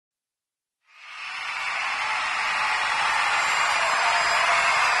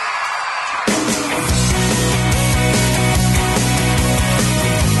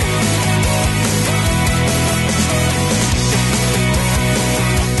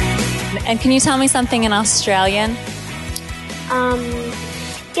And can you tell me something in Australian?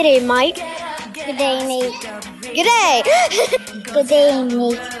 G'day, mate. G'day, Nate. G'day. G'day,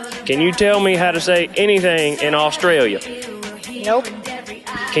 Nate. Can you tell me how to say anything in Australia? Nope.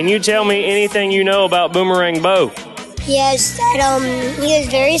 Can you tell me anything you know about Boomerang Bo? Yes, that he is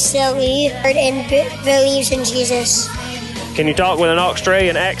very silly and believes in Jesus. Can you talk with an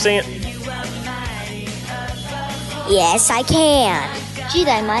Australian accent? Yes, I can.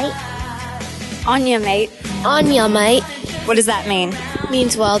 G'day, mate. Anya, mate. Anya, mate. What does that mean?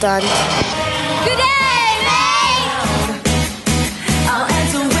 Means well done. Good day, mate. I'll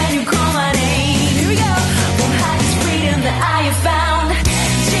answer when you call my name. Here we go. Won't hide this freedom that I have found.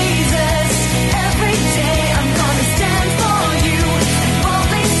 Jesus, every day I'm gonna stand for you. And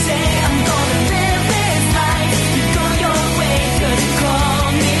boldly say I'm gonna live this life. You go your way, 'cause you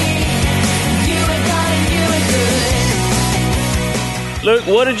call me. You are God and you are good. Luke,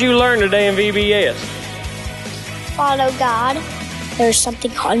 what did you learn today in VBS? Follow God. There's something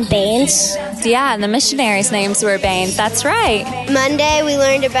called bands. Yeah, and the missionaries' names were Baines. That's right. Monday, we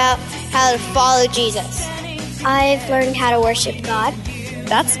learned about how to follow Jesus. I've learned how to worship God.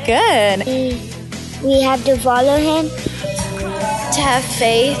 That's good. We have to follow him. To have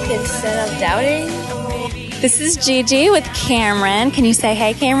faith instead of doubting. This is Gigi with Cameron. Can you say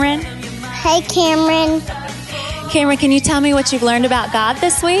hey, Cameron? Hey, Cameron. Cameron, can you tell me what you've learned about God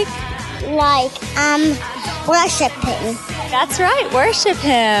this week? Like, worshiping. That's right, worship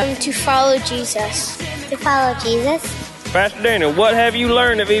Him. To follow Jesus. To follow Jesus. Pastor Daniel, what have you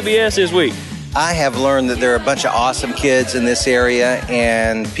learned at VBS this week? I have learned that there are a bunch of awesome kids in this area,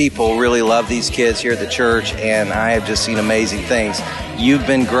 and people really love these kids here at the church, and I have just seen amazing things. You've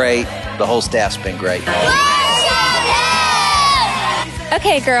been great. The whole staff's been great.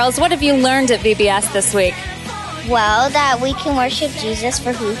 Okay, girls, what have you learned at VBS this week? Well, that we can worship Jesus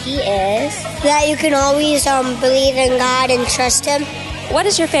for who he is. That you can always believe in God and trust Him. What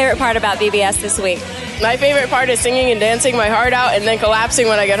is your favorite part about VBS this week? My favorite part is singing and dancing my heart out and then collapsing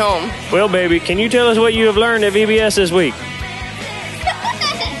when I get home. Well, baby, can you tell us what you have learned at VBS this week?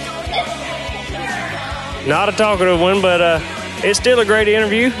 Not a talkative one, but it's still a great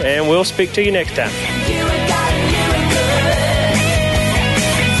interview, and we'll speak to you next time.